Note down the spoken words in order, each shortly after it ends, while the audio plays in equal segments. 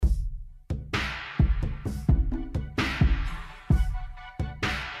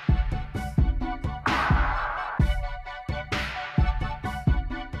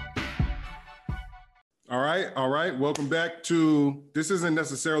All right, all right. Welcome back to. This isn't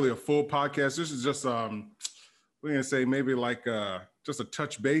necessarily a full podcast. This is just we're gonna say maybe like just a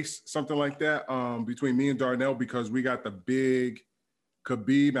touch base, something like that, between me and Darnell, because we got the big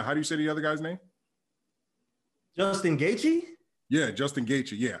Khabib. How do you say the other guy's name? Justin Gaethje? Yeah, Justin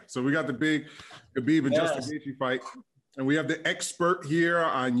Gaethje. Yeah. So we got the big Khabib and Justin Gaethje fight, and we have the expert here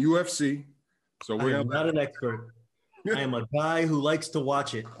on UFC. So we're not an expert. I am a guy who likes to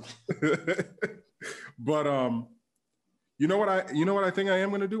watch it. But you know what I think I am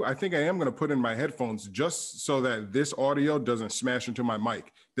going to do? I think I am going to put in my headphones just so that this audio doesn't smash into my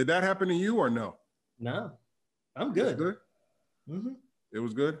mic. Did that happen to you or no? No, I'm good. Good? Mm-hmm. It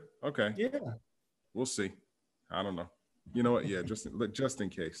was good? Okay. Yeah. We'll see. I don't know. You know what? Yeah, just in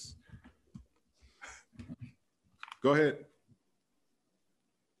case. Go ahead.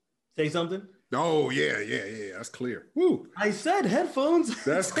 Say something? Oh, yeah. That's clear. Woo. I said headphones.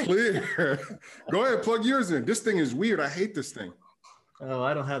 That's clear. Go ahead, plug yours in. This thing is weird. I hate this thing. Oh,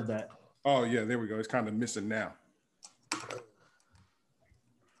 I don't have that. Oh, yeah, there we go. It's kind of missing now.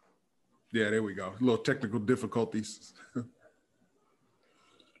 Yeah, there we go. A little technical difficulties.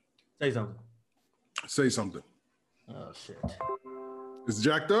 Say something. Say something. Oh, shit. It's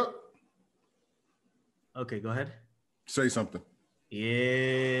jacked up? Okay, go ahead. Say something.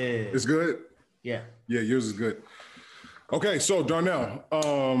 Yeah. It's good? Yeah. Yeah, yours is good. Okay, so Darnell,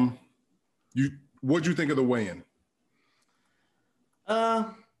 what'd you think of the weigh-in?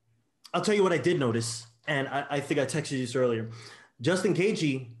 I'll tell you what I did notice, and I think I texted you this earlier. Justin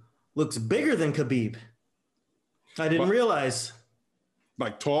Gaethje looks bigger than Khabib. I didn't realize.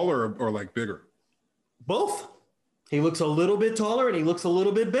 Like taller or like bigger? Both. He looks a little bit taller and he looks a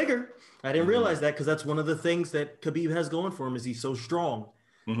little bit bigger. I didn't realize that because that's one of the things that Khabib has going for him is he's so strong.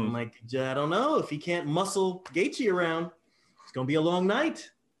 Mm-hmm. I'm like, I don't know. If he can't muscle Gaethje around, it's going to be a long night.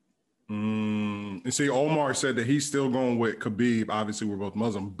 And see, Omar said that he's still going with Khabib. Obviously, we're both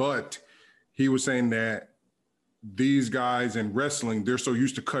Muslim, but he was saying that these guys in wrestling, they're so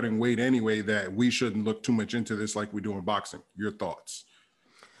used to cutting weight anyway that we shouldn't look too much into this like we do in boxing. Your thoughts?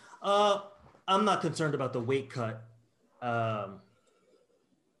 I'm not concerned about the weight cut. Out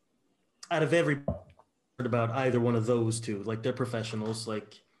of every about either one of those two, like they're professionals,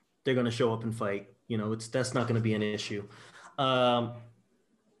 like they're going to show up and fight. You know, that's not going to be an issue. My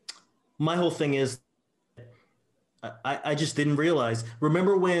whole thing is, I just didn't realize.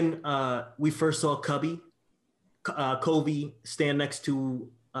 Remember when we first saw Kobe stand next to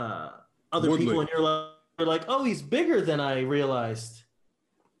other Woodley. people, and you're like, oh, he's bigger than I realized.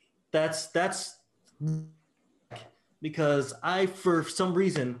 That's because for some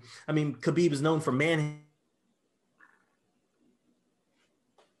reason, I mean, Khabib is known for man.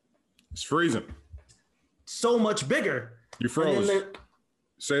 It's freezing. So much bigger. You froze.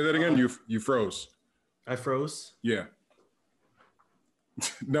 Say that again. You froze. I froze. Yeah.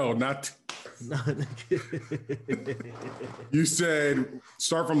 No, not. You said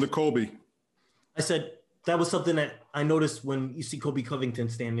start from the Colby. I said that was something that I noticed when you see Colby Covington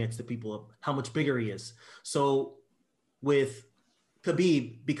stand next to people, how much bigger he is. So with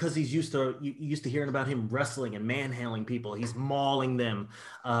Khabib, because he's used to hearing about him wrestling and manhandling people, he's mauling them.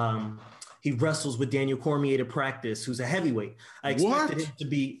 He wrestles with Daniel Cormier to practice, who's a heavyweight. I expected him to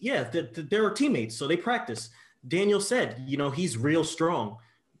be, they're teammates, so they practice. Daniel said, he's real strong.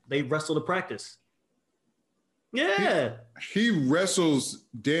 They wrestle to practice. Yeah. He wrestles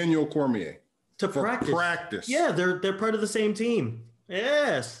Daniel Cormier. To practice. Yeah, they're part of the same team.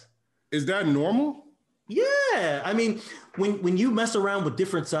 Yes. Is that normal? Yeah. I mean, when you mess around with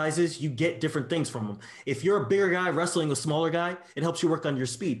different sizes, you get different things from them. If you're a bigger guy wrestling a smaller guy, it helps you work on your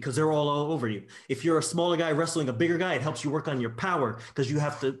speed because they're all over you. If you're a smaller guy wrestling a bigger guy, it helps you work on your power because you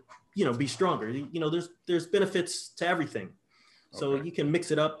have to, be stronger. There's benefits to everything. So you can mix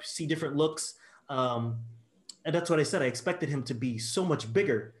it up, see different looks. And that's what I said. I expected him to be so much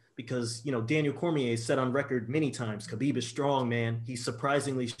bigger because, Daniel Cormier said on record many times, Khabib is strong, man. He's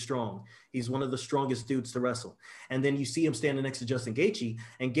surprisingly strong. He's one of the strongest dudes to wrestle. And then you see him standing next to Justin Gaethje,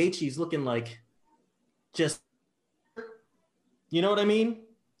 and Gaethje's looking like just, you know what I mean?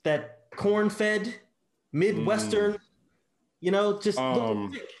 That corn-fed, Midwestern, just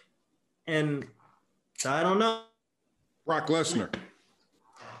looking thick. And I don't know. Brock Lesnar.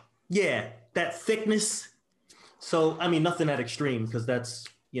 Yeah, that thickness. So, I mean, nothing that extreme because that's,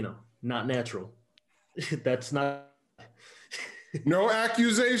 not natural. That's not. No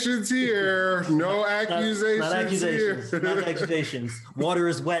accusations here. No accusations. Not accusations. Here. Not accusations. Water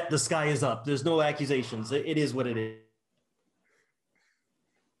is wet. The sky is up. There's no accusations. It is what it is.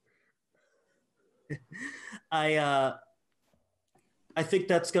 I think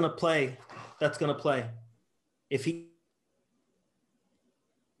that's gonna play. If he,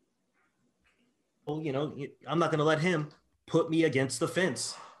 well, I'm not going to let him put me against the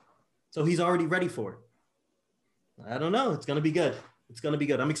fence. So he's already ready for it. I don't know. It's going to be good. It's going to be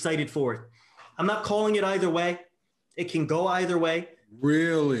good. I'm excited for it. I'm not calling it either way. It can go either way.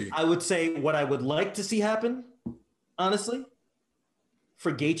 Really? I would say what I would like to see happen, honestly,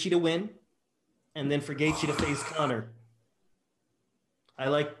 for Gaethje to win and then for Gaethje to face Conor. I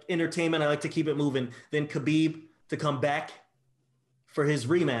like entertainment. I like to keep it moving. Then Khabib to come back for his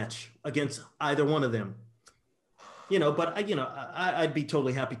rematch against either one of them. But I'd be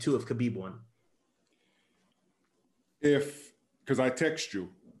totally happy too if Khabib won. Because I text you,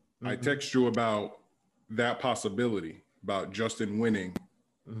 I text you about that possibility, about Justin winning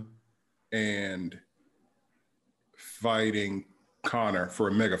and fighting Conor for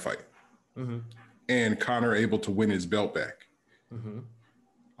a mega fight, and Conor able to win his belt back.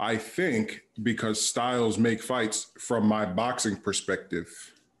 I think because styles make fights, from my boxing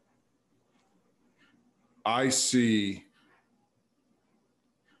perspective, I see,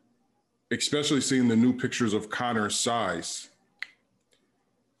 especially seeing the new pictures of Conor's size,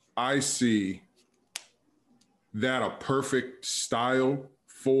 I see that a perfect style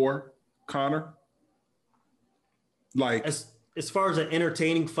for Conor. Like, as far as an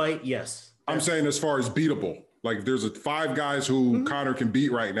entertaining fight, yes. I'm saying as far as beatable. Like, there's 5 guys who Conor can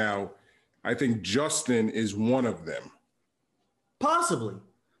beat right now. I think Justin is one of them. Possibly.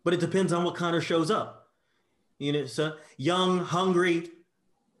 But it depends on what Conor shows up. So young, hungry.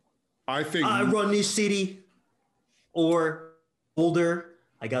 I think I run this city. Or older.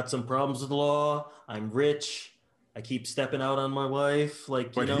 I got some problems with the law. I'm rich. I keep stepping out on my wife.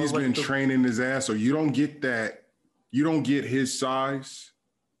 But he's been training his ass, so you don't get that. You don't get his size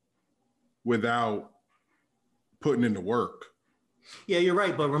without putting in the work. Yeah, you're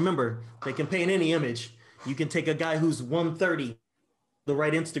right. But remember, they can paint any image. You can take a guy who's 130, the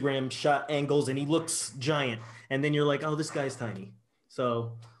right Instagram shot angles, and he looks giant. And then you're like, oh, this guy's tiny.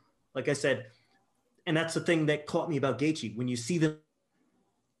 So, like I said, and that's the thing that caught me about Gaethje. When you see them.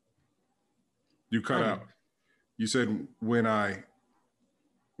 You cut out. You said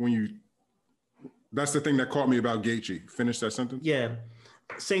that's the thing that caught me about Gaethje. Finish that sentence. Yeah.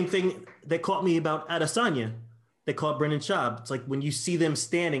 Same thing that caught me about Adesanya. They caught Brendan Schaub. It's like when you see them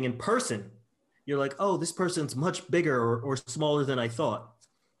standing in person, you're like, oh, this person's much bigger or smaller than I thought.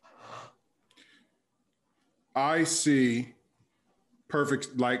 I see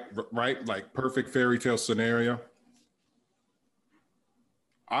perfect perfect fairy tale scenario.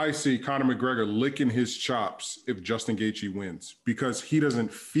 I see Conor McGregor licking his chops if Justin Gaethje wins because he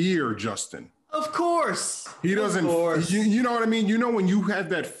doesn't fear Justin. Of course. He doesn't. You know what I mean? When you have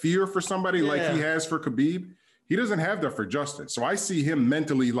that fear for somebody like he has for Khabib, he doesn't have that for Justin. So I see him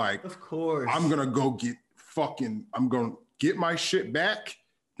mentally like, of course, I'm going to get my shit back,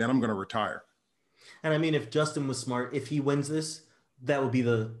 then I'm going to retire. And I mean, if Justin was smart, if he wins this, that would be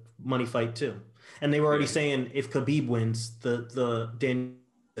the money fight too. And they were already saying if Khabib wins, the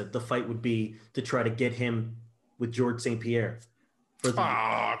fight would be to try to get him with George St. Pierre for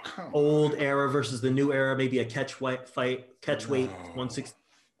the old era versus the new era, maybe a catchweight 160.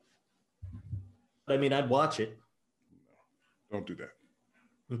 I mean, I'd watch it. Don't do that.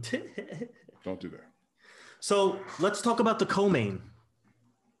 Don't do that. So let's talk about the co-main.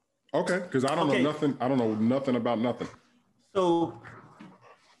 Okay, because I don't know nothing. I don't know nothing about nothing. So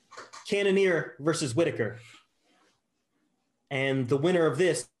Cannonier versus Whitaker. And the winner of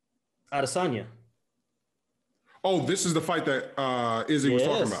this, Adesanya. Oh, this is the fight that Izzy was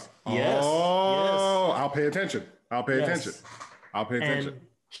talking about. Yes. Oh, yes. I'll pay attention.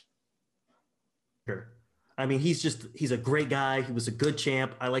 I mean, he's a great guy. He was a good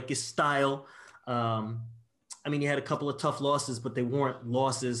champ. I like his style. I mean, he had a couple of tough losses, but they weren't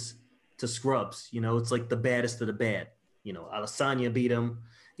losses to scrubs. It's like the baddest of the bad. Adesanya beat him.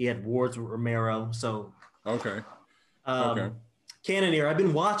 He had wars with Romero. So okay. Cannonier, I've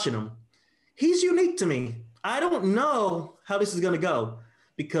been watching him. He's unique to me. I don't know how this is going to go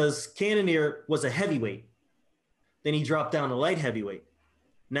because Cannonier was a heavyweight. Then he dropped down to light heavyweight.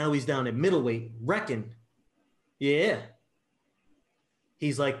 Now he's down at middleweight. Reckon. Yeah.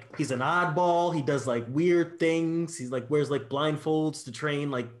 He's an oddball. He does like weird things. He's like wears like blindfolds to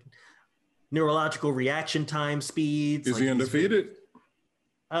train like neurological reaction time speeds. Is he undefeated?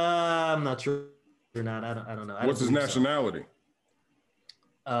 I'm not sure or not. I don't know. What's his nationality?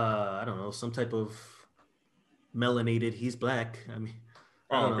 I don't know. Some type of melanated. He's black. I mean,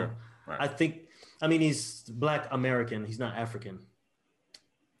 I don't know. Right. He's black American. He's not African.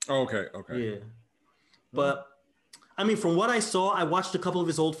 Okay. Yeah. But I mean, from what I saw, I watched a couple of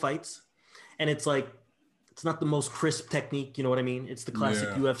his old fights, and it's It's not the most crisp technique, you know what I mean? It's the classic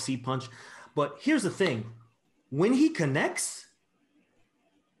Yeah. UFC punch. But here's the thing. When he connects,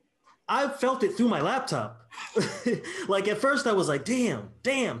 I felt it through my laptop. Like at first I was like, damn.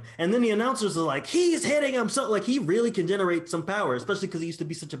 And then the announcers are like, he's hitting him. So like he really can generate some power, especially because he used to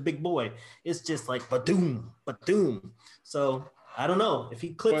be such a big boy. It's just like ba-doom. So I don't know if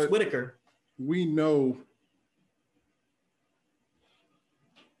he clips But Whitaker. we know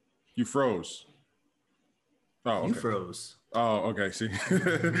you froze. Oh, okay. You froze. Oh, okay. See,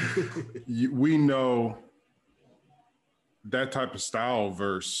 we know that type of style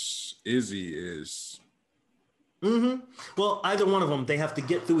versus Izzy is. Well, either one of them, they have to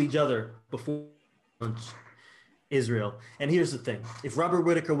get through each other before Israel. And here's the thing. If Robert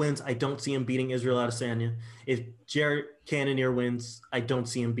Whitaker wins, I don't see him beating Israel Adesanya. If Jared Cannonier wins, I don't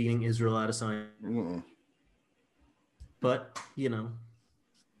see him beating Israel Adesanya. But, you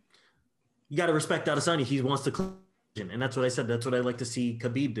got to respect Adesanya. He wants to, and that's what I said. That's what I'd like to see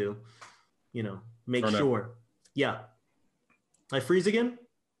Khabib do. Make sure. Yeah. I freeze again?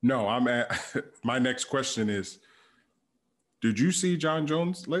 No, I'm at my next question is, did you see John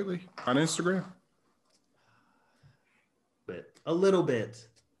Jones lately on Instagram? A little bit.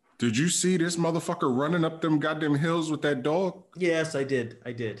 Did you see this motherfucker running up them goddamn hills with that dog? Yes, I did.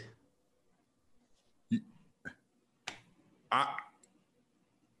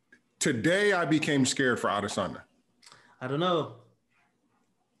 Today I became scared for Adesanya. I don't know.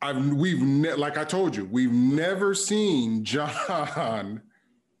 Like I told you, we've never seen John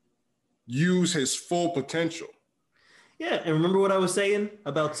use his full potential. Yeah, and remember what I was saying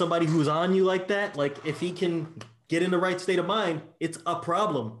about somebody who's on you like that? Like if he can get in the right state of mind, it's a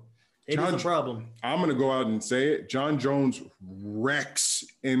problem. It is a problem. I'm going to go out and say it. John Jones wrecks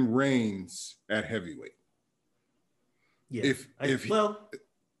and reigns at heavyweight. Yeah.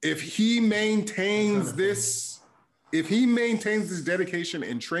 If he maintains this, dedication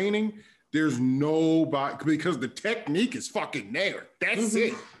and training, there's nobody, because the technique is fucking there. That's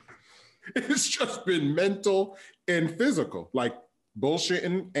it. It's just been mental and physical, like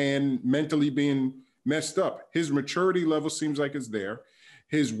bullshitting and mentally being messed up. His maturity level seems like it's there.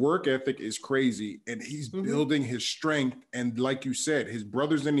 His work ethic is crazy, and he's building his strength. And like you said, his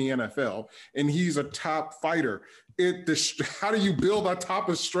brother's in the NFL, and he's a top fighter. How do you build on top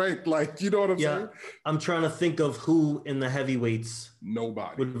of strength? Like, you know what I'm saying? I'm trying to think of who in the heavyweights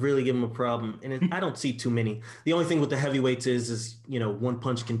nobody would really give him a problem, and I don't see too many. The only thing with the heavyweights is one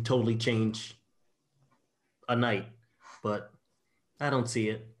punch can totally change a night, but I don't see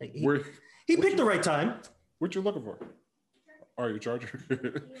it. He picked the right time. What you looking for? Are you Charger?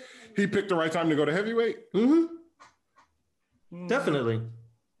 He picked the right time to go to heavyweight? Definitely.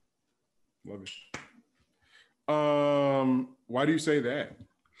 Love it. Why do you say that?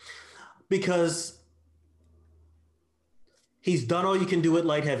 Because he's done all you can do at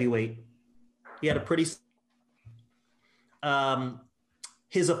light heavyweight. He had a pretty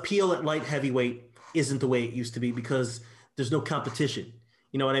his appeal at light heavyweight isn't the way it used to be because there's no competition.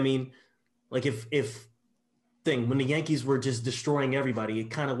 You know what I mean? Like when the Yankees were just destroying everybody,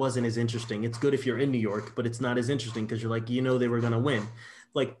 it kind of wasn't as interesting. It's good if you're in New York, but it's not as interesting because you're like, they were going to win.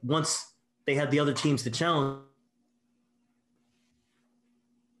 Like once they had the other teams to challenge,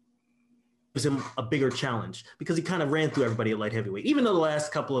 it was him a bigger challenge because he kind of ran through everybody at light heavyweight, even though the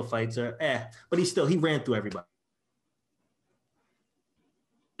last couple of fights are but he ran through everybody.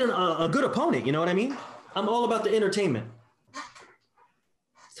 A good opponent, you know what I mean? I'm all about the entertainment.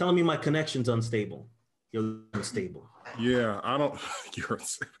 It's telling me my connection's unstable. You're unstable. Yeah, I don't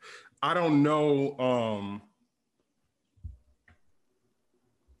know.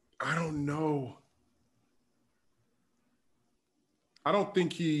 I don't know. I don't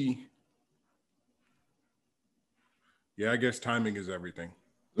think I guess timing is everything.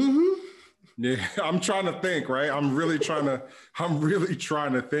 Yeah, I'm trying to think, right? I'm really trying to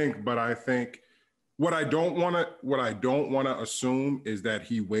think, but I think what I don't want to assume is that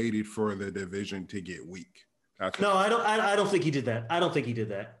he waited for the division to get weak. I don't think he did that. Yeah. I don't think he did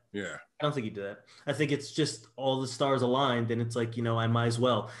that. I think it's just all the stars aligned and it's like, I might as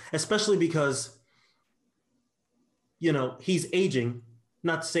well, especially because, he's aging,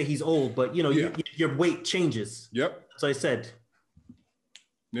 not to say he's old, but your weight changes. Yep. So I said.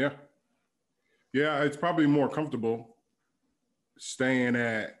 Yeah. Yeah. It's probably more comfortable staying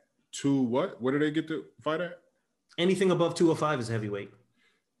at what did they get to fight at? Anything above 205 is heavyweight.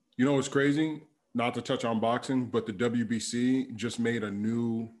 You know what's crazy? Not to touch on boxing, but the WBC just made a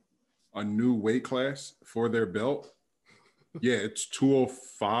new weight class for their belt. Yeah, it's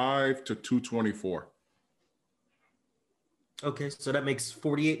 205 to 224. Okay, so that makes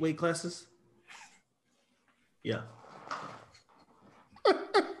 48 weight classes? Yeah.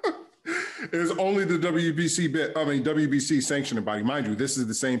 It's only the WBC sanctioning body. Mind you, this is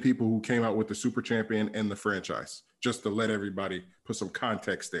the same people who came out with the super champion and the franchise, just to let everybody put some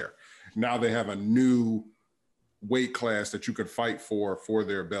context there. Now they have a new weight class that you could fight for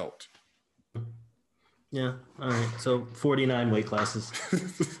their belt. Yeah. All right. So 49 weight classes.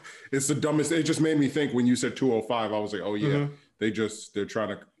 It's the dumbest. It just made me think when you said 205, I was like, oh yeah, they're trying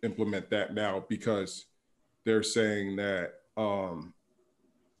to implement that now because they're saying that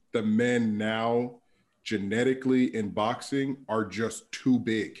the men now genetically in boxing are just too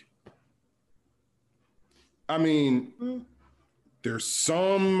big. I mean, there's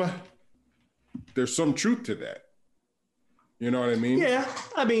some truth to that. You know what I mean? Yeah.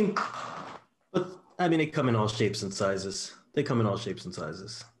 They come in all shapes and sizes. But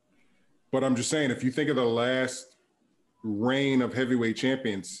I'm just saying, if you think of the last reign of heavyweight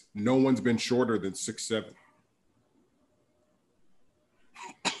champions, no one's been shorter than 6'7".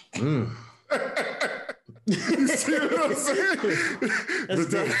 You see what I'm saying?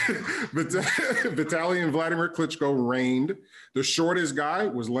 Vitaly and Vladimir Klitschko reigned. The shortest guy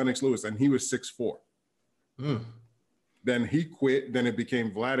was Lennox Lewis, and he was 6'4". Then he quit. Then it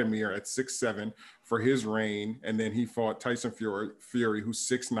became Vladimir at 6'7" for his reign, and then he fought Tyson Fury, who's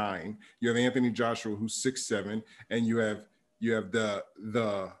 6'9". You have Anthony Joshua, who's 6'7", and you have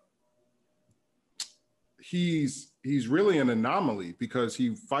the he's really an anomaly because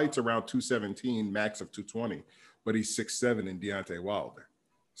he fights around 217, max of 220, but he's 6'7" in Deontay Wilder.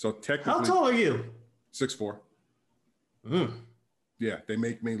 So technically, how tall are you? 6'4". Yeah, they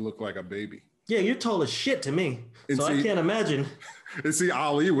make me look like a baby. Yeah, you're tall as shit to me. So I can't imagine. And see,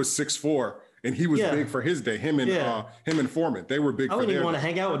 Ali was 6'4", and he was big for his day. Him and Foreman, they were big. I wouldn't even want to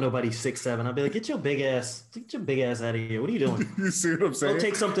hang out with nobody 6'7". I'd be like, get your big ass out of here. What are you doing? You see what I'm saying? Go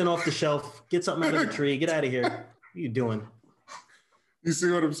take something off the shelf. Get something out of the tree. Get out of here. What are you doing? You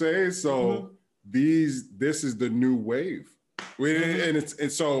see what I'm saying? So this is the new wave,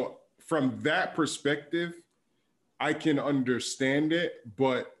 and so from that perspective, I can understand it,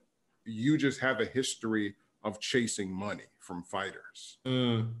 but you just have a history of chasing money from fighters.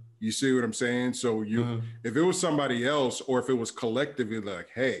 You see what I'm saying? So if it was somebody else, or if it was collectively like,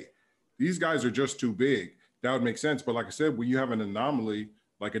 hey, these guys are just too big, that would make sense. But like I said, when you have an anomaly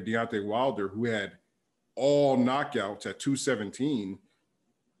like a Deontay Wilder who had all knockouts at 217,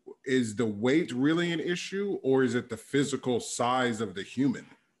 is the weight really an issue, or is it the physical size of the human?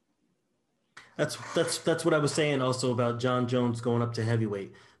 That's what I was saying also about John Jones going up to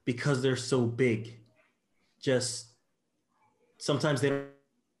heavyweight, because they're so big. Just sometimes a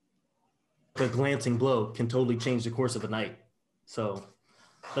glancing blow can totally change the course of a night. So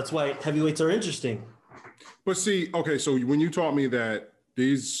that's why heavyweights are interesting. But see, okay, so when you taught me that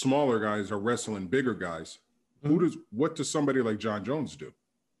these smaller guys are wrestling bigger guys, what does somebody like John Jones do?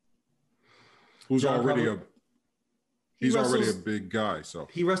 Who's already a big guy, so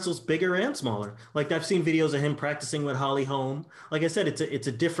he wrestles bigger and smaller. Like I've seen videos of him practicing with Holly Holm. Like I said, it's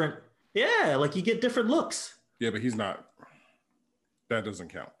a different, like you get different looks. Yeah, but he's not. That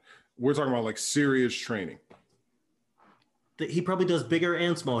doesn't count. We're talking about like serious training. He probably does bigger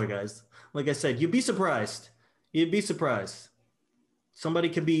and smaller guys. Like I said, you'd be surprised. Somebody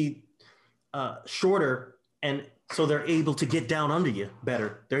could be shorter, and so they're able to get down under you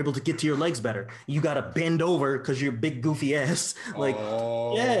better. They're able to get to your legs better. You got to bend over because you're big goofy ass. Like,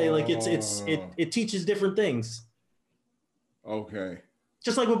 it teaches different things. Okay.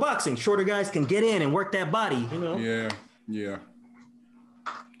 Just like with boxing, shorter guys can get in and work that body, you know?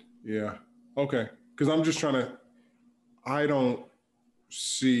 Yeah. Okay. Because I'm just trying to, I don't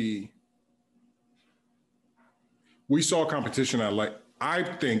see, we saw competition I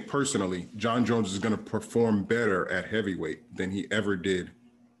think personally, John Jones is going to perform better at heavyweight than he ever did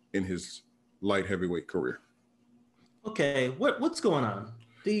in his light heavyweight career. Okay, what's going on?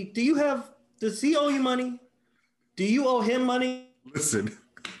 Does he owe you money? Do you owe him money? Listen,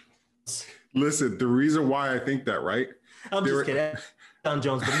 the reason why I think that, right? I'm just kidding. John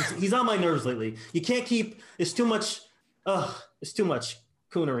Jones, but he's on my nerves lately. You can't keep, it's too much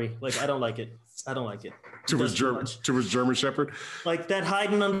coonery. Like, I don't like it. To his German Shepherd? Like that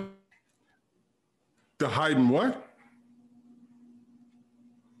hiding on. The hiding what?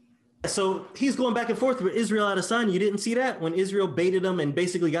 So he's going back and forth with Israel Adesanya. You didn't see that when Israel baited him and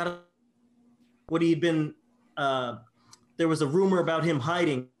basically got him what he'd been. There was a rumor about him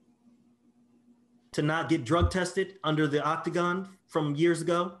hiding to not get drug tested under the octagon from years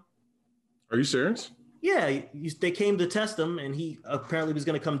ago. Are you serious? Yeah, they came to test him, and he apparently was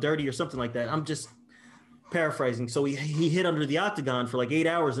going to come dirty or something like that. I'm just paraphrasing. So he hid under the octagon for like 8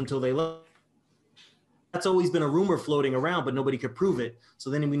 hours until they left. that's always been a rumor floating around, but nobody could prove it. So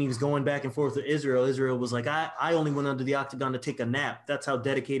then when he was going back and forth with Israel, Israel was like, I only went under the octagon to take a nap. That's how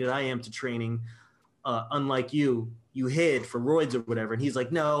dedicated I am to training. Unlike you hid for roids or whatever. And he's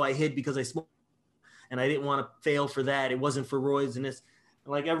like, no, I hid because I smoked and I didn't want to fail for that. It wasn't for roids and this.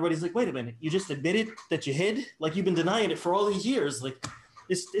 And like everybody's like, wait a minute, you just admitted that you hid? Like you've been denying it for all these years. Like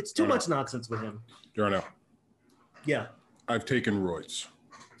it's too much nonsense with him. Darnell. Yeah. I've taken roids.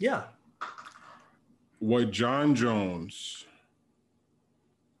 Yeah. What John Jones,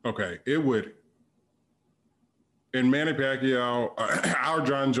 okay, it would, in Manny Pacquiao, our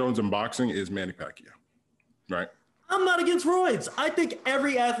John Jones in boxing is Manny Pacquiao, right? I'm not against roids. I think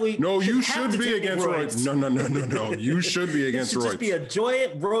every athlete. No, you should be against roids. No. You should be against roids. It should just be a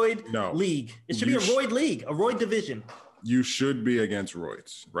joint roid league. It should be a roid league, a roid division. You should be against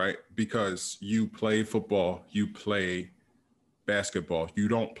roids, right? Because you play football, you play basketball, you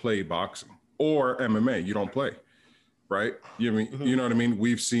don't play boxing. Or MMA, you don't play, right? You know what I mean?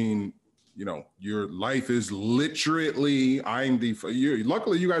 We've seen, your life is literally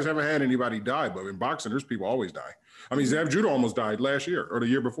luckily you guys haven't had anybody die, but in boxing, there's people always die. I mean, Zab Judah almost died last year or the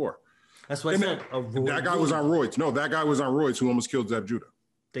year before. That's what I said. That guy was on roids. No, that guy was on roids who almost killed Zab Judah.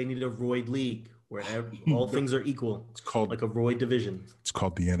 They need a roid league where all things are equal. It's called like a roid division. It's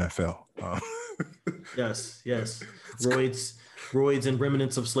called the NFL. Yes. Roids and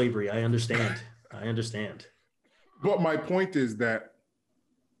remnants of slavery. I understand. But my point is that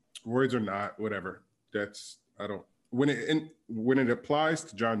roids are not whatever. When it applies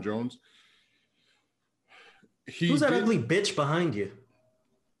to John Jones. Who's that ugly bitch behind you?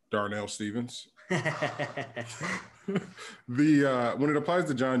 Darnell Stevens. When it applies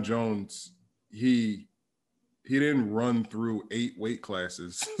to John Jones, he didn't run through 8 weight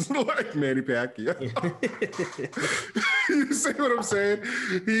classes like Manny Pacquiao. You see what I'm saying?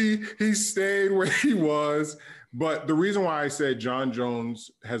 He stayed where he was. But the reason why I said John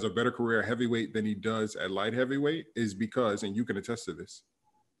Jones has a better career at heavyweight than he does at light heavyweight is because, and you can attest to this,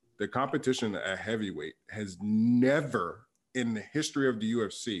 the competition at heavyweight has never in the history of the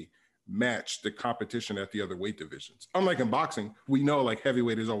UFC matched the competition at the other weight divisions. Unlike in boxing, we know like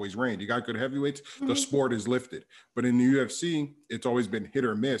heavyweight is always reigned. You got good heavyweights, the sport is lifted. But in the UFC, it's always been hit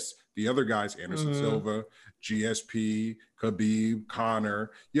or miss. The other guys, Anderson Silva, GSP, Khabib,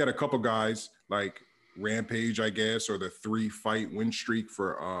 Conor, you had a couple guys like Rampage, I guess, or the 3-fight win streak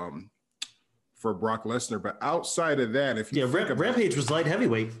for Brock Lesnar. But outside of that, if you think Rampage was light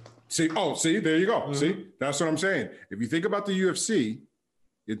heavyweight. See, there you go. See, that's what I'm saying. If you think about the UFC,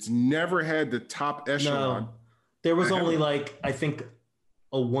 it's never had the top echelon. No, there was only I think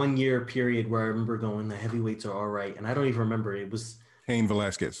a 1-year period where I remember going, the heavyweights are all right. And I don't even remember. It was Cain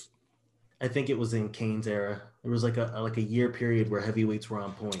Velasquez. I think it was in Cain's era. There was like a year period where heavyweights were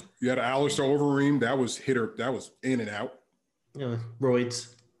on point. You had Alistair Overeem. That was in and out. Yeah,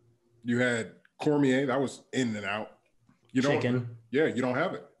 roids. You had Cormier. That was in and out. You don't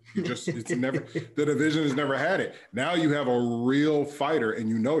have it. It's never, the division has never had it. Now you have a real fighter, and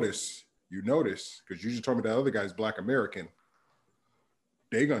you notice, because you just told me that other guy's Black American.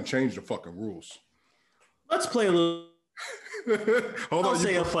 They gonna change the fucking rules. Let's play a little. I'll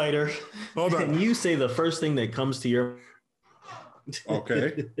say a fighter. Hold on. And you say the first thing that comes to your.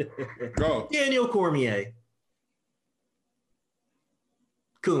 Okay. Go. Daniel Cormier.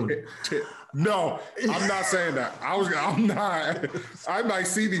 Coon. No, I'm not saying that. I'm not. I might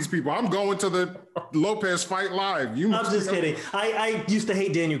see these people. I'm going to the Lopez fight live. I'm just kidding. I used to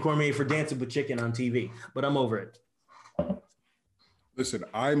hate Daniel Cormier for dancing with chicken on TV, but I'm over it. Listen,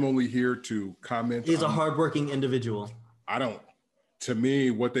 I'm only here to comment. He's a hardworking individual. To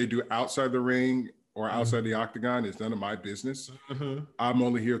me, what they do outside the ring or outside the octagon is none of my business. I'm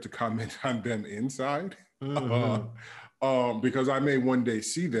only here to comment on them inside. Because I may one day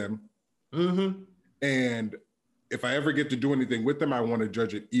see them. And if I ever get to do anything with them, I want to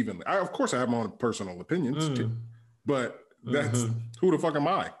judge it evenly. Of course, I have my own personal opinions, too, but that's who the fuck am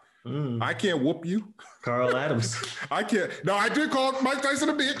I? I can't whoop you. Carl Adams. I can't. No, I did call Mike Tyson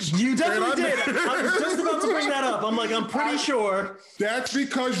a bitch. You definitely did. I was just about to bring that up. I'm pretty sure. That's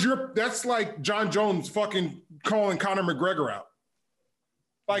because that's like John Jones fucking calling Conor McGregor out.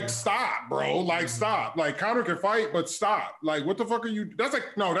 Like, stop, bro. Like, stop. Like, Conor can fight, but stop. Like, what the fuck are you? That's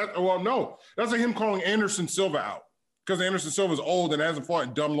like, no. That's like him calling Anderson Silva out because Anderson Silva's old and hasn't fought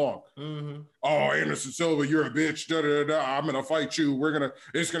in dumb long. Oh, Anderson Silva, you're a bitch. Da, da, da, I'm gonna fight you.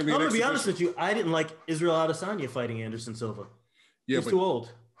 It's gonna be. I'm gonna be honest with you. I didn't like Israel Adesanya fighting Anderson Silva. Yeah, he's too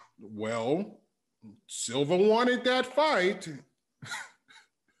old. Well, Silva wanted that fight.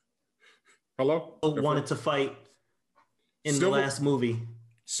 Hello. Wanted to fight in the last movie.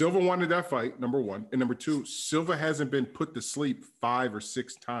 Silva wanted that fight, number one. And number two, Silva hasn't been put to sleep 5 or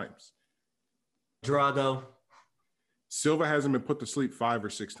 6 times. Drago. Silva hasn't been put to sleep 5 or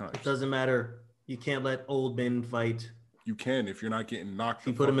 6 times. It doesn't matter. You can't let old men fight. You can if you're not getting knocked.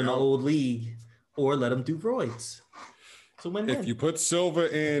 You put him in the old league or let him do roids. So if you put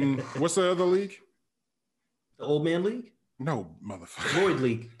Silva in, what's the other league? The old man league? No, motherfucker. Roid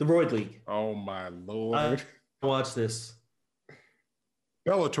league. The Roid league. Oh, my Lord. Watch this.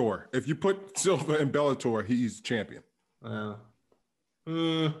 Bellator. If you put Silva in Bellator, he's champion.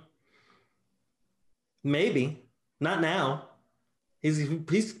 Maybe. Not now.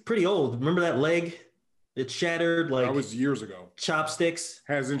 He's pretty old. Remember that leg? It shattered like... That was years ago. Chopsticks.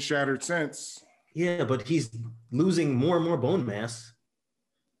 Hasn't shattered since. Yeah, but he's losing more and more bone mass.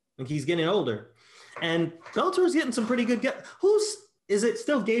 Like he's getting older. And Bellator's getting some pretty good... Is it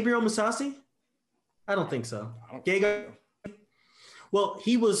still Gabriel Mousasi? I don't think so. Well,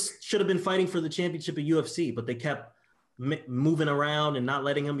 he should have been fighting for the championship of UFC, but they kept moving around and not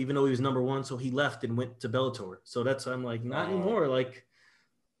letting him, even though he was number one. So he left and went to Bellator. So I'm like, not anymore. Like,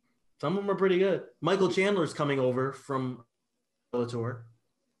 some of them are pretty good. Michael Chandler's coming over from Bellator.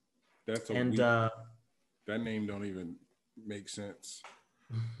 That name don't even make sense.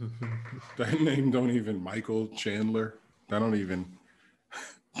 That name don't even Michael Chandler.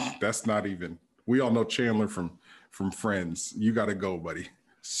 That's not even. We all know Chandler from Friends. You got to go, buddy.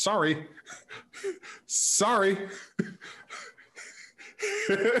 Sorry.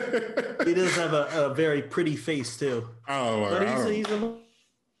 He does have a very pretty face too. Oh, but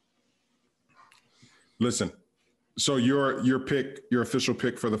listen. So your official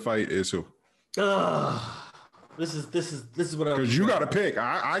pick for the fight is who? This is what I was. Because you got to pick.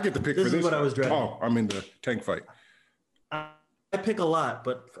 I get to pick for this. This is what I was drafting. Oh, I mean the tank fight. I pick a lot,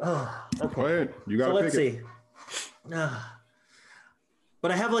 but okay. Go ahead. You got to pick. Let's see.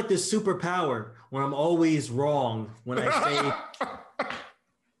 But I have like this superpower where I'm always wrong when I say.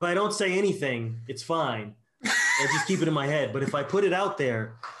 If I don't say anything, it's fine. I just keep it in my head. But if I put it out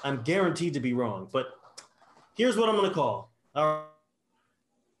there, I'm guaranteed to be wrong. But here's what I'm going to call.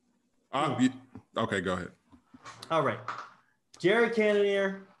 Okay, go ahead. All right. Jared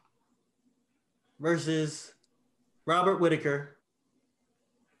Cannonier versus Robert Whittaker.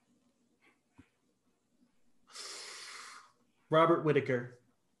 Robert Whittaker.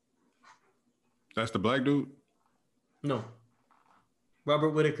 That's the black dude? No. Robert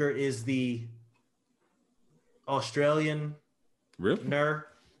Whittaker is the Australian. Really?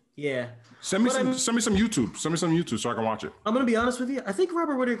 Yeah. Send me some YouTube. Send me some YouTube so I can watch it. I'm going to be honest with you. I think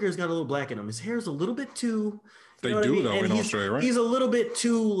Robert Whittaker's got a little black in him. His hair's a little bit too... They do, though, in Australia, right? He's a little bit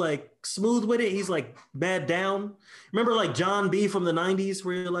too, like, smooth with it. He's, like, bad down. Remember, like, John B. from the 90s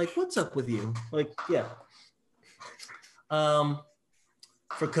where you're like, what's up with you? Like, yeah.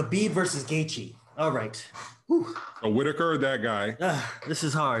 For Khabib versus Gaethje. All right. Whew. So Whittaker, that guy. This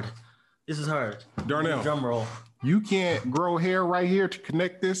is hard. Darnell. Drum roll. You can't grow hair right here to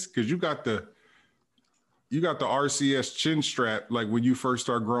connect this because you got the RCS chin strap like when you first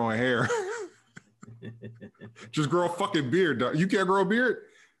start growing hair. Just grow a fucking beard. Dog. You can't grow a beard?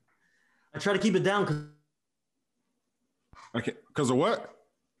 I try to keep it down because of what?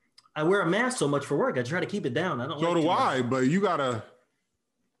 I wear a mask so much for work. I try to keep it down. I don't. So do I, but you gotta.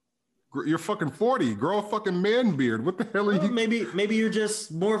 You're fucking 40. Grow a fucking man beard. What the hell are you? Maybe you're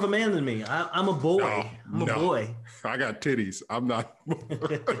just more of a man than me. I'm a boy. I'm a boy. I got titties. I'm not.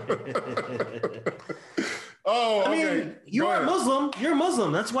 Oh, okay. I mean, you are Muslim. You're a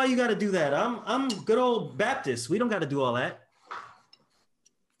Muslim. That's why you got to do that. I'm good old Baptist. We don't got to do all that.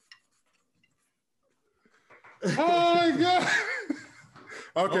 Oh my God.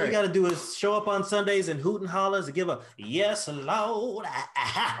 Okay. All we got to do is show up on Sundays and hoot and hollers and give a yes, Lord.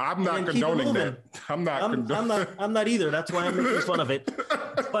 I'm not condoning that. I'm not either. That's why I'm making fun of it.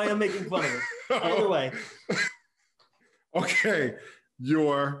 Either way. Okay.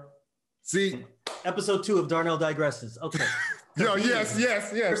 Episode 2 of Darnell Digresses. Okay. Yo, yes.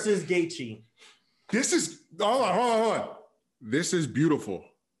 Versus Gaethje. Hold on. This is beautiful.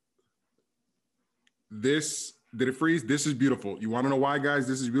 Did it freeze? This is beautiful. You want to know why, guys?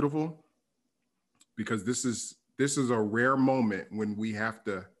 This is beautiful? Because this is a rare moment when we have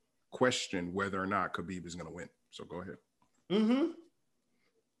to question whether or not Khabib is going to win. So go ahead. Mm-hmm.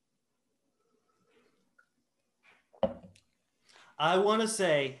 I want to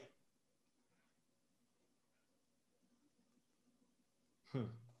say...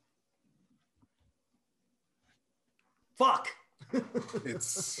 Fuck.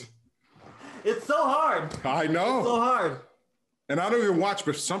 It's so hard. I know. It's so hard. And I don't even watch,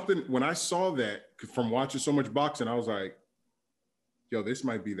 but when I saw that from watching so much boxing, I was like, Yo, this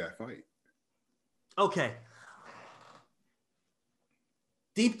might be that fight. Okay.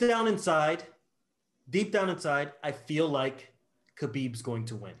 Deep down inside, I feel like Khabib's going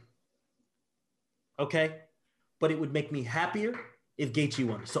to win. Okay? But it would make me happier if Gaethje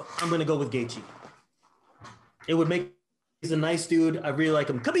won. So I'm going to go with Gaethje. It would make he's a nice dude. I really like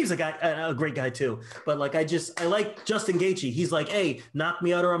him. Khabib's a great guy too. But like I like Justin Gaethje. He's like, hey, knock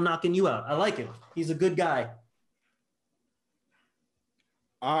me out or I'm knocking you out. I like him. He's a good guy.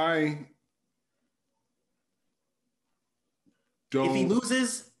 I don't. If he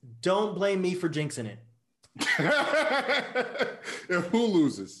loses, don't blame me for jinxing it. If who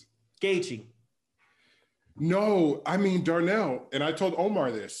loses? Gaethje. No, I mean Darnell, and I told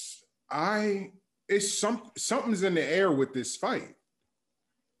Omar this. Something's in the air with this fight.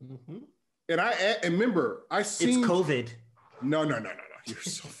 Mm-hmm. And remember, I seen it's COVID. No. You're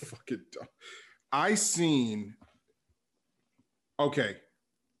so fucking dumb. I seen. Okay.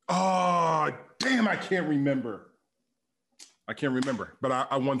 Oh, damn! I can't remember. But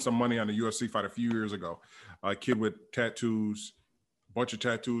I won some money on a UFC fight a few years ago. A kid with tattoos, a bunch of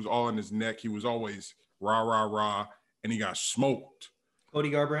tattoos, all on his neck. He was always rah, rah, rah, and he got smoked. Cody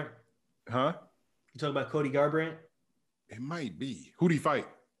Garbrandt? Huh? You talking about Cody Garbrandt? It might be. Who'd he fight?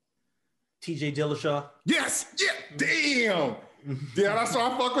 TJ Dillashaw. Yes! Yeah! Damn! Yeah, that's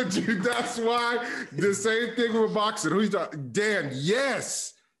why I fuck with you. That's why the same thing with boxing. Who's damn,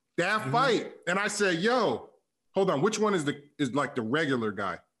 yes! That fight. And I said, yo, hold on, which one is like the regular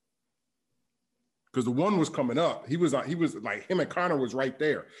guy? Because the one was coming up. He was like him and Conor was right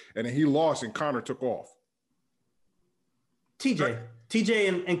there. And then he lost and Conor took off. TJ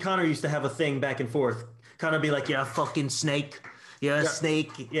and Conor used to have a thing back and forth. Conor be like, yeah, fucking snake. Yeah,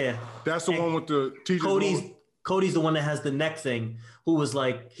 snake. Yeah. That's the one with the TJ. Cody's the one that has the neck thing, who was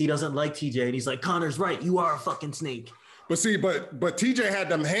like, he doesn't like TJ. And he's like, Conor's right. You are a fucking snake. But see, but TJ had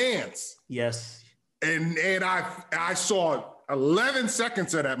them hands. Yes. And I saw 11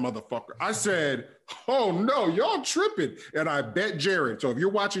 seconds of that motherfucker. I said, oh no, y'all tripping. And I bet Jared. So if you're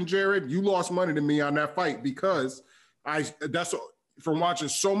watching Jared, you lost money to me on that fight because that's from watching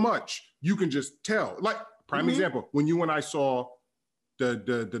so much, you can just tell. Like prime example, when you and I saw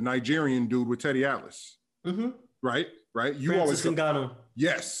the Nigerian dude with Teddy Atlas. Mm-hmm. Right? You Francis Ngannou.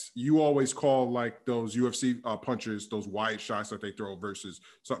 Yes. You always call like those UFC punches, those wide shots that they throw versus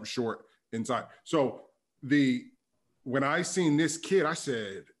something short inside. So when I seen this kid, I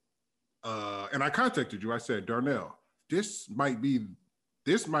said, and I contacted you, I said, Darnell, this might be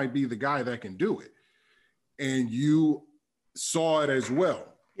the guy that can do it. And you saw it as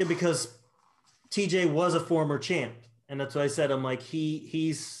well. Yeah, because TJ was a former champ. And that's why I said, I'm like,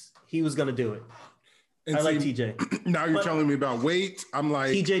 he was going to do it. And I like TJ. Now you're telling me about weight. I'm like...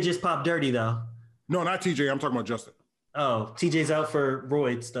 TJ just popped dirty, though. No, not TJ. I'm talking about Justin. Oh, TJ's out for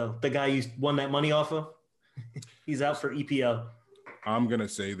roids, though. The guy you won that money off of? He's out for EPO. I'm going to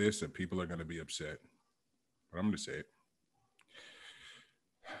say this, and people are going to be upset. But I'm going to say it.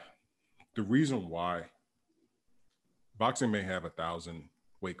 The reason why boxing may have 1,000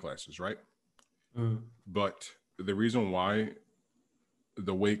 weight classes, right? But the reason why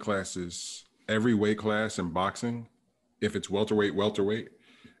the weight classes... Every weight class in boxing, if it's welterweight.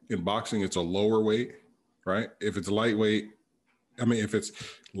 In boxing, it's a lower weight, right? If it's lightweight, if it's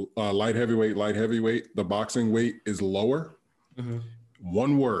light heavyweight, the boxing weight is lower. Mm-hmm.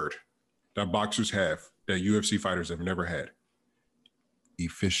 One word that boxers have that UFC fighters have never had: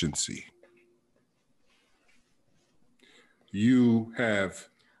 efficiency. You have.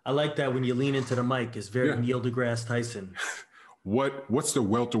 I like that when you lean into the mic. It's very Neil deGrasse Tyson. What's the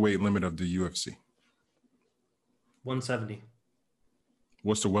welterweight limit of the UFC? 170.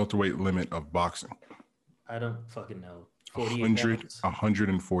 What's the welterweight limit of boxing? I don't fucking know.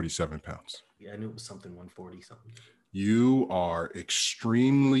 147 pounds. Yeah, I knew it was something 140 something. You are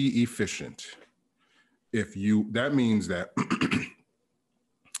extremely efficient. That means that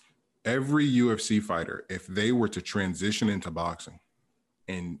every UFC fighter, if they were to transition into boxing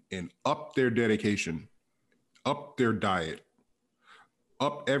and up their dedication, up their diet,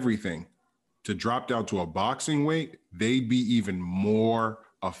 up everything to drop down to a boxing weight, they'd be even more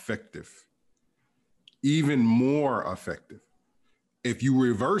effective. Even more effective. If you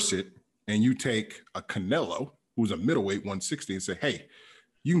reverse it and you take a Canelo, who's a middleweight 160, and say, hey,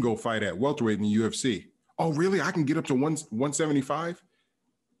 you can go fight at welterweight in the UFC. Oh, really? I can get up to 175?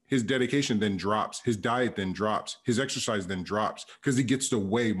 His dedication then drops. His diet then drops. His exercise then drops because he gets to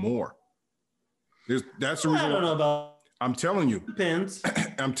weigh more. That's the reason. I don't know about. I'm telling you. Depends.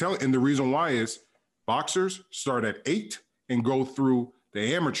 And the reason why is boxers start at 8 and go through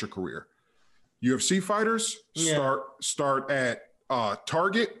the amateur career. UFC fighters start at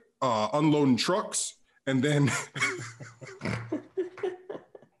Target, unloading trucks, and then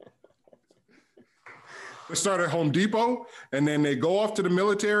they start at Home Depot, and then they go off to the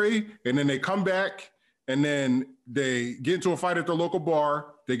military, and then they come back, and then they get into a fight at the local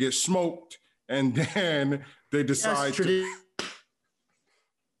bar, they get smoked, and then they decide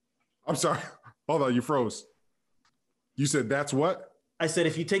I'm sorry. Hold on, you froze. You said that's what? I said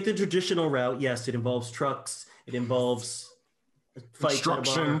if you take the traditional route, yes, it involves trucks, it involves fights at a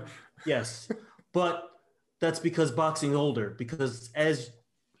bar. Yes. But that's because boxing's older, because as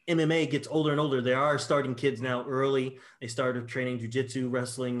MMA gets older and older, they are starting kids now early. They started training jiu-jitsu,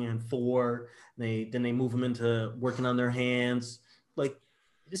 wrestling, and then they move them into working on their hands. Like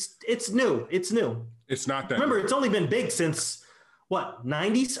it's new. It's new. It's not that. Remember, it's only been big since what,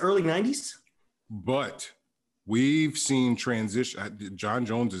 90s, early 90s? But we've seen transition. John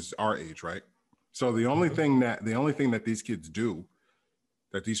Jones is our age, right? So the only thing that these kids do,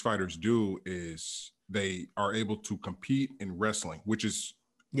 that these fighters do, is they are able to compete in wrestling, which is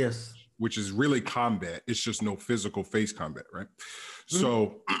really combat. It's just no physical face combat, right? Mm-hmm.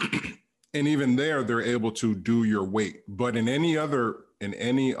 So, and even there, they're able to do your weight. But in any other,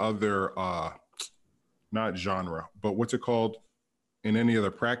 not genre, but what's it called? In any other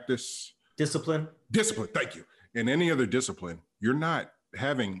practice? Discipline. Thank you. In any other discipline, you're not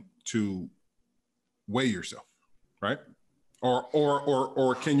having to weigh yourself, right?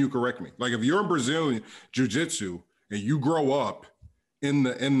 Or can you correct me? Like if you're a Brazilian jiu-jitsu and you grow up in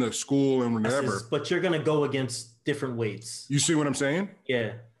the school and whatever, but you're gonna go against different weights. You see what I'm saying?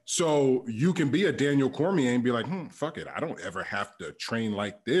 Yeah. So you can be a Daniel Cormier and be like, fuck it. I don't ever have to train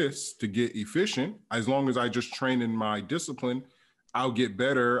like this to get efficient. As long as I just train in my discipline, I'll get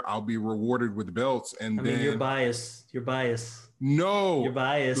better. I'll be rewarded with belts. And I mean, you're biased. No. You're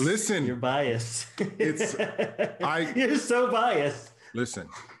biased. Listen. You're biased. You're so biased. Listen,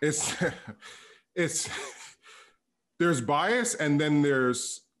 there's bias, and then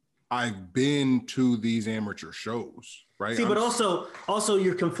I've been to these amateur shows, right? See, but also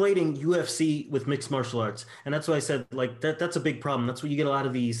you're conflating UFC with mixed martial arts. And that's why I said, like, that's a big problem. That's why you get a lot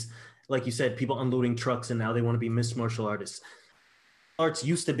of these, like you said, people unloading trucks and now they want to be mixed martial artists. Arts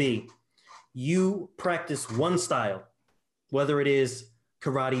used to be, you practice one style, whether it is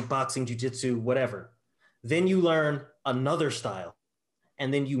karate, boxing, jiu-jitsu, whatever. Then you learn another style,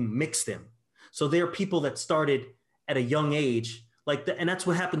 and then you mix them. So there are people that started at a young age, and that's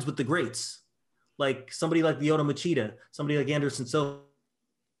what happens with the greats. Like somebody like Lyoto Machida, somebody like Anderson Silva,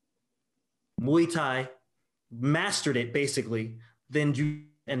 Muay Thai, mastered it basically, then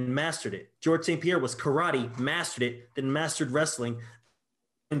mastered it. George St. Pierre was karate, mastered it, then mastered wrestling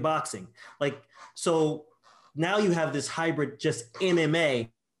and boxing. Like, so now you have this hybrid, just MMA,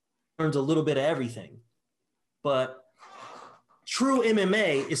 learns a little bit of everything. But true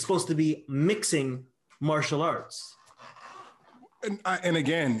MMA is supposed to be mixing martial arts. And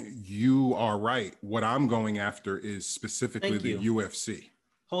again, you are right. What I'm going after is specifically the UFC.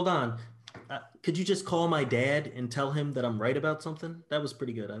 Hold on. Could you just call my dad and tell him that I'm right about something? That was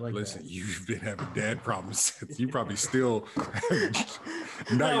pretty good. I like that. Listen, you've been having dad problems. You probably still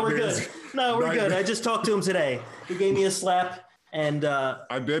No, we're good. No, we're good. I just talked to him today. He gave me a slap, and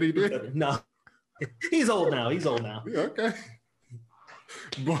I bet he did. No, he's old now. Yeah, okay.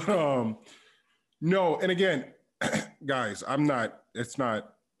 But no, and again, guys, I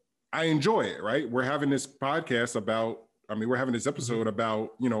enjoy it, right? We're having this podcast we're having this episode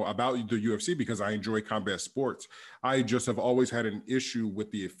about the UFC because I enjoy combat sports. I just have always had an issue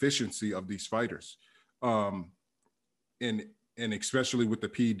with the efficiency of these fighters. And especially with the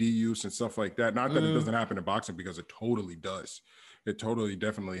PD use and stuff like that. Not that it doesn't happen in boxing, because it totally does. It totally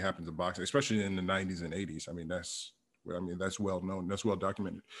definitely happens in boxing, especially in the 90s and 80s. That's well known. That's well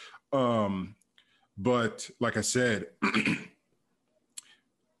documented. But like I said,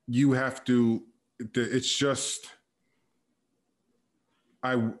 you have to, it's just,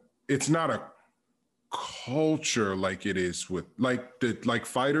 it's not a culture like it is with like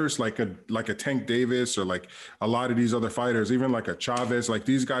fighters like a Tank Davis, or like a lot of these other fighters, even like a Chavez. Like,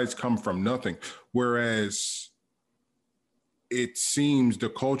 these guys come from nothing, whereas it seems the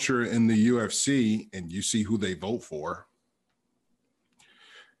culture in the UFC, and you see who they vote for,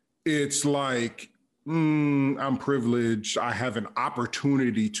 it's like, I'm privileged, I have an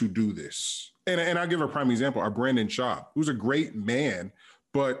opportunity to do this. And I'll give a prime example. Our Brandon Schaub, who's a great man,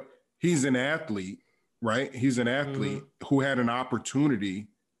 but he's an athlete, right? He's an athlete who had an opportunity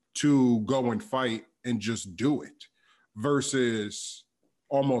to go and fight and just do it, versus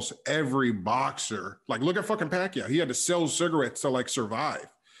almost every boxer. Like, look at fucking Pacquiao. He had to sell cigarettes to like survive.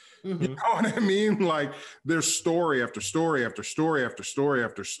 You know what I mean? Like there's story after story after story after story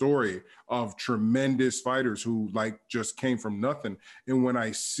after story of tremendous fighters who like just came from nothing. And when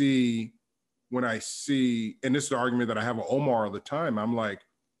I see, and this is the argument that I have with Omar all the time, I'm like,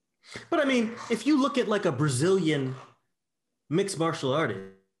 but I mean, if you look at like a Brazilian mixed martial artist,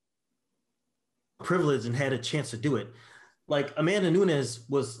 privileged and had a chance to do it, like Amanda Nunes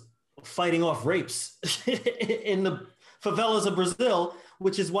was fighting off rapes in the favelas of Brazil,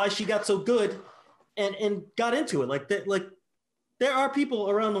 which is why she got so good and got into it. Like that, like there are people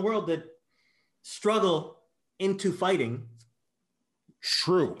around the world that struggle into fighting.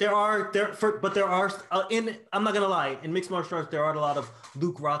 true. But there are I'm not gonna lie, in mixed martial arts there are a lot of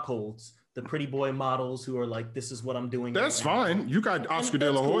Luke Rockholds, the pretty boy models who are like, this is what I'm doing. That's fine. You got Oscar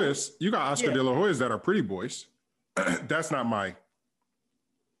De La Hoyas. Cool. You got Oscar De La Hoyas that are pretty boys. That's not my.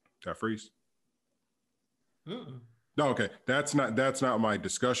 That freeze. No, okay. That's not my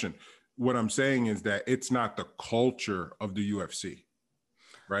discussion. What I'm saying is that it's not the culture of the UFC,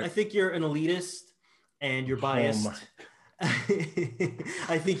 right? I think you're an elitist and you're biased.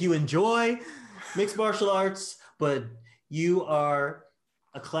 I think you enjoy mixed martial arts, but you are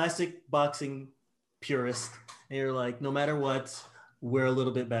a classic boxing purist. And you're like, no matter what, we're a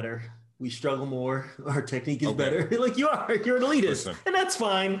little bit better. We struggle more. Our technique is better. Like you're an elitist. Listen, and that's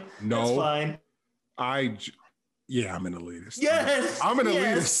fine. No, that's fine. I'm an elitist. Yes. I'm an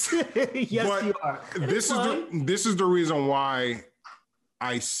elitist. Yes, but you are. This is the reason why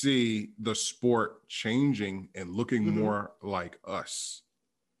I see the sport changing and looking more like us,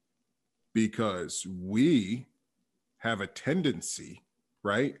 because we have a tendency,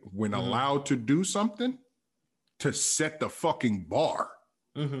 right, when allowed to do something, to set the fucking bar.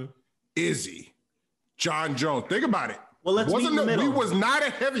 Izzy, John Jones, think about it. Well, let's meet in the middle. We was not a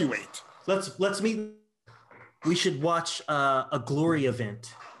heavyweight. Let's meet. We should watch a Glory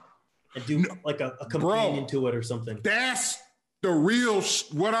event and do like a companion to it or something. That's the real.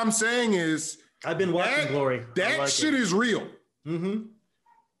 What I'm saying is, I've been watching Glory. That shit is real.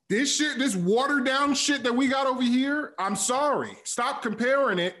 This watered down shit that we got over here. I'm sorry. Stop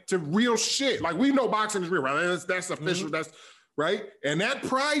comparing it to real shit. Like, we know boxing is real, right? That's official. That's right. And that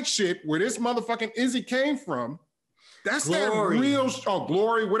pride shit where this motherfucking Izzy came from, that's Glory. That real,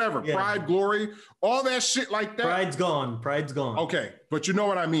 Glory, whatever. Yeah. Pride, Glory, all that shit like that. Pride's gone. Okay, but you know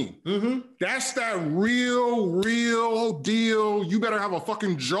what I mean. That's that real deal. You better have a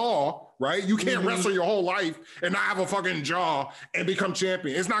fucking jaw, right? You can't wrestle your whole life and not have a fucking jaw and become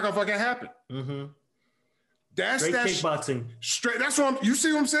champion. It's not gonna fucking happen. That's straight that kickboxing. Straight. That's what you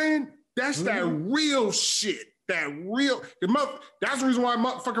see what I'm saying? That's that real shit. That's the reason why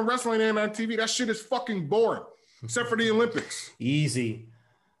motherfucking wrestling ain't on TV. That shit is fucking boring. Except for the Olympics. Easy.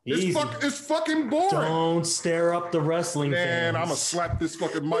 It's fucking boring. Don't stare up the wrestling fans. I'm gonna slap this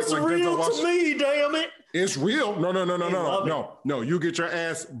fucking mic. It's like real to me, damn it. It's real. No. You get your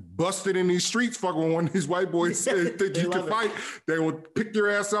ass busted in these streets, fucking when one of these white boys think you can fight. They will pick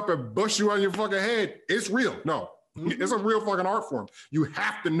your ass up and bust you on your fucking head. It's real. No, it's a real fucking art form. You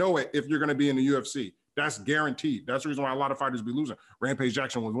have to know it if you're gonna be in the UFC. That's guaranteed. That's the reason why a lot of fighters be losing. Rampage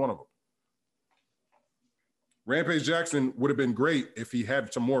Jackson was one of them. Rampage Jackson would have been great if he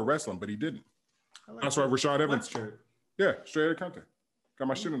had some more wrestling, but he didn't. That's why Rashad Evans. Yeah, straight out of content. Got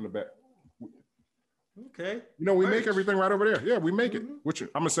my shit in the back. Okay. You know, we make everything right over there. Yeah, we make it. I'm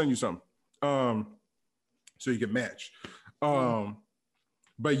gonna send you something. So you can match.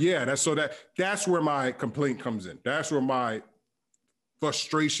 But yeah, that's where my complaint comes in. That's where my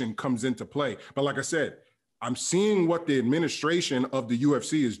frustration comes into play. But like I said, I'm seeing what the administration of the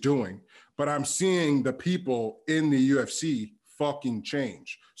UFC is doing, but I'm seeing the people in the UFC fucking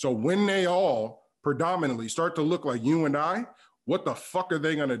change. So when they all predominantly start to look like you and I, what the fuck are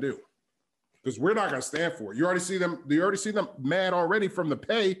they gonna do? Because we're not gonna stand for it. You already see them mad already from the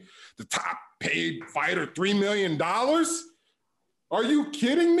pay. The top paid fighter, $3 million? Are you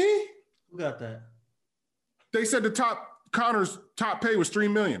kidding me? Who got that? They said Connor's top pay was $3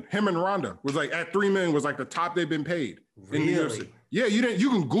 million. Him and Ronda was like at $3 million was like the top they've been paid in the UFC. Yeah, you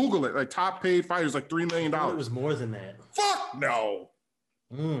can Google it. Like top paid fighters like $3 million. It was more than that. Fuck no.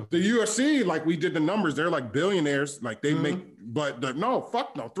 The UFC, like we did the numbers, they're like billionaires. Like they make, but no,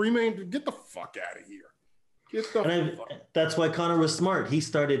 fuck no. $3 million. Get the fuck out of here. That's why Connor was smart. He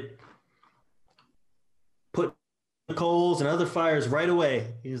started putting coals and other fires right away.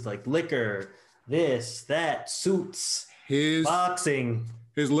 He was like liquor, this, that, suits. His boxing,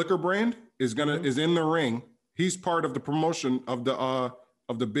 his liquor brand is in the ring. He's part of the promotion of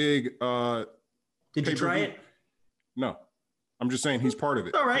the big. Did you try it? No, I'm just saying he's part of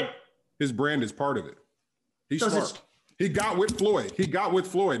it. All right. His brand is part of it. He's smart. He got with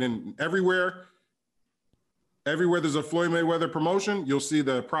Floyd. And everywhere there's a Floyd Mayweather promotion, you'll see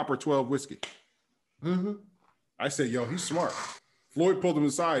the proper 12 whiskey. Mm-hmm. I said, yo, he's smart. Floyd pulled him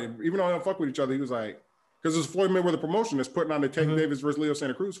aside. Even though they don't fuck with each other, he was like, because it's Floyd Mayweather promotion that's putting on the Tank Davis versus Leo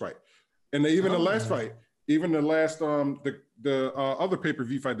Santa Cruz fight. And the last other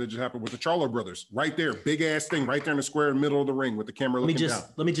pay-per-view fight that just happened with the Charlo brothers, right there, big ass thing, right there in the square in the middle of the ring with the camera looking down.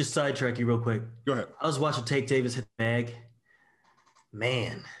 Let me just sidetrack you real quick. Go ahead. I was watching Tank Davis hit the bag.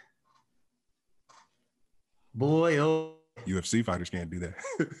 Man. Boy, oh. UFC fighters can't do that.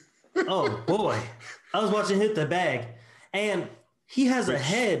 Oh, boy. I was watching hit the bag, and he has a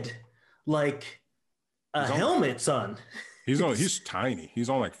head like a helmet, son. He's tiny. He's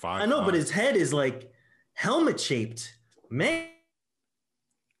on like 5. I know, but his head is like helmet shaped. Man.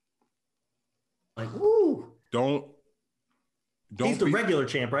 Like, woo. Don't. He's the regular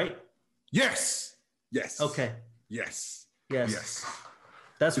champ, right? Yes. Okay. Yes.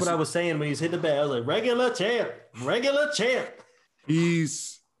 That's what I was saying when he was hitting the bag. I was like, regular champ.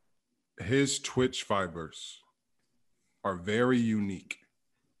 His Twitch fibers are very unique.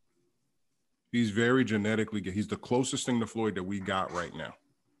 He's very genetically good. He's the closest thing to Floyd that we got right now.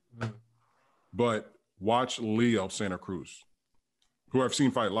 Mm-hmm. But watch Leo Santa Cruz, who I've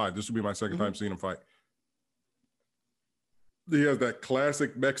seen fight live. This will be my second time seeing him fight. He has that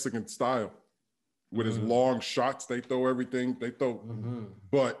classic Mexican style with his long shots. They throw everything.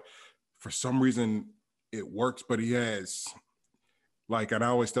 But for some reason it works. But he has, like, and I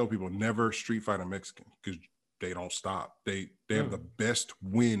always tell people, never street fight a Mexican because they don't stop. They have the best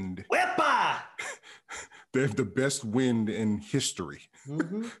wind. Wepa! They have the best wind in history.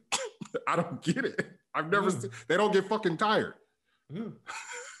 Mm-hmm. I don't get it. I've never seen, they don't get fucking tired.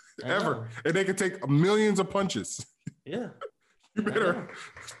 Ever. And they can take millions of punches. Yeah. You better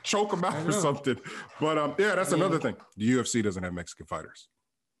choke them out or something. But yeah, that's another thing. The UFC doesn't have Mexican fighters.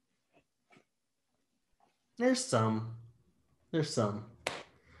 There's some.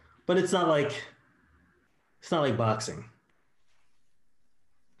 But it's not like boxing.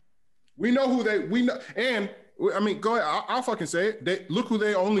 We know who we know. And I mean, go ahead. I'll fucking say it. Look who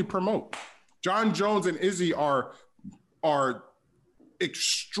they only promote. John Jones and Izzy are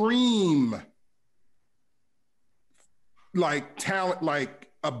extreme, like, talent, like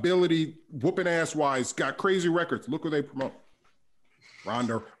ability, whooping ass wise, got crazy records. Look who they promote.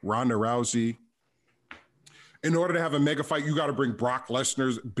 Ronda Rousey. In order to have a mega fight, you got to bring Brock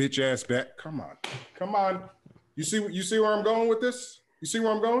Lesnar's bitch ass back. Come on. You see where I'm going with this? You see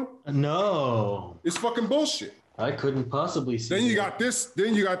where I'm going? No. It's fucking bullshit. I couldn't possibly see. Then you got this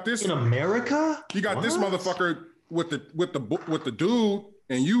in America. You got this motherfucker with the dude,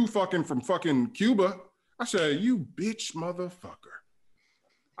 and you fucking from fucking Cuba. I said, you bitch motherfucker.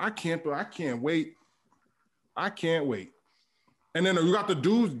 I can't wait. And then you got the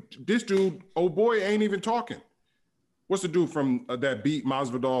dude. This dude, oh boy, ain't even talking. What's the dude from that beat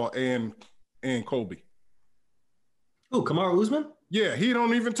Masvidal and Colby? Oh, Kamaru Usman? Yeah, he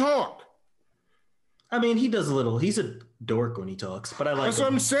don't even talk. I mean, he does a little. He's a dork when he talks, but I like. That's what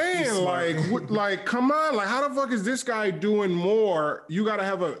I'm saying. Like, come on. Like, how the fuck is this guy doing more? You gotta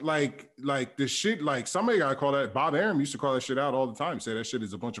have a like the shit. Like, somebody gotta call that. Bob Arum used to call that shit out all the time. Say that shit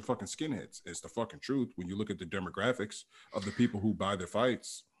is a bunch of fucking skinheads. It's the fucking truth when you look at the demographics of the people who buy their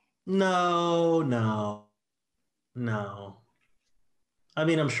fights. No. I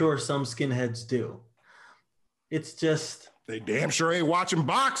mean, I'm sure some skinheads do. It's just. They damn sure ain't watching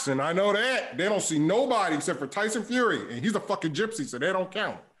boxing. I know that. They don't see nobody except for Tyson Fury. And he's a fucking gypsy, so they don't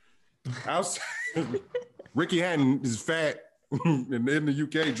count. Ricky Hatton is fat in the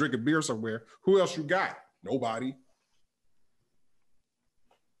UK drinking beer somewhere. Who else you got? Nobody.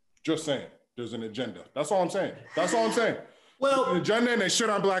 Just saying. There's an agenda. That's all I'm saying. Well, there's an agenda, and they shit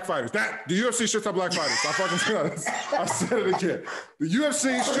on black fighters. The UFC shits on black fighters. I said it again. The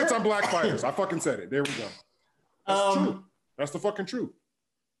UFC shits on black fighters. I fucking said it. There we go. That's true. That's the fucking truth.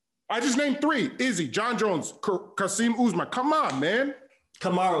 I just named 3. Izzy, John Jones, Kasim Usman. Come on, man.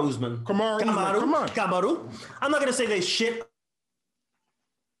 Kamaru Usman. Come on. I'm not going to say they shit.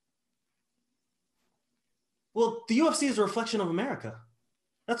 Well, the UFC is a reflection of America.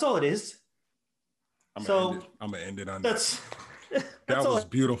 That's all it is. I'm going to end it on that. That was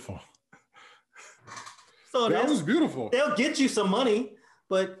beautiful. That was beautiful. They'll get you some money,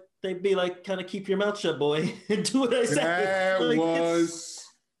 but they'd be like, kind of keep your mouth shut, boy, and do what I say.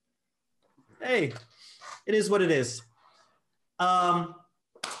 Hey, it is what it is.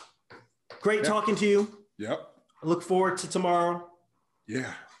 Great talking to you. Yep. I look forward to tomorrow.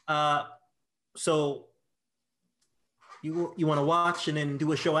 Yeah. So you want to watch and then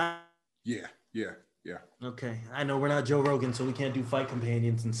do a show out? Yeah. Yeah. Okay. I know we're not Joe Rogan, so we can't do fight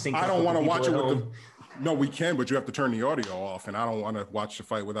companions and sync. I don't want to watch it with the. No, we can, but you have to turn the audio off, and I don't want to watch the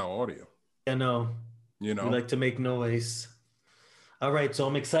fight without audio. Yeah, no. You know, we like to make noise. All right, so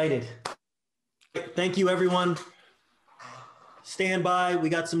I'm excited. Thank you, everyone. Stand by. We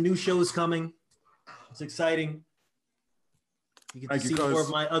got some new shows coming. It's exciting. You get to see more of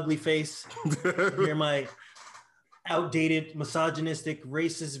my ugly face, hear my outdated, misogynistic,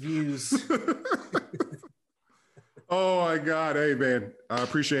 racist views. Oh my God. Hey, man. I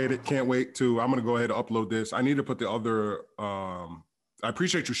appreciate it. Can't wait to. I'm going to go ahead and upload this. I need to put the other. I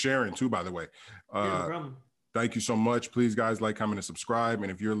appreciate you sharing too, by the way. Yeah, no problem. Thank you so much. Please, guys, like, comment, and subscribe.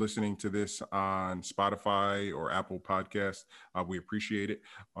 And if you're listening to this on Spotify or Apple Podcasts, we appreciate it.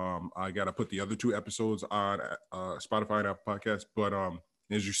 I got to put the other 2 episodes on Spotify and Apple Podcasts. But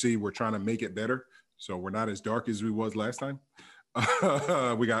as you see, we're trying to make it better. So we're not as dark as we was last time.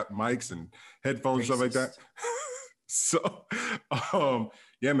 We got mics and headphones, stuff like that. So,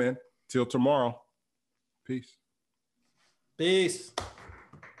 yeah, man. Till tomorrow. Peace. Peace.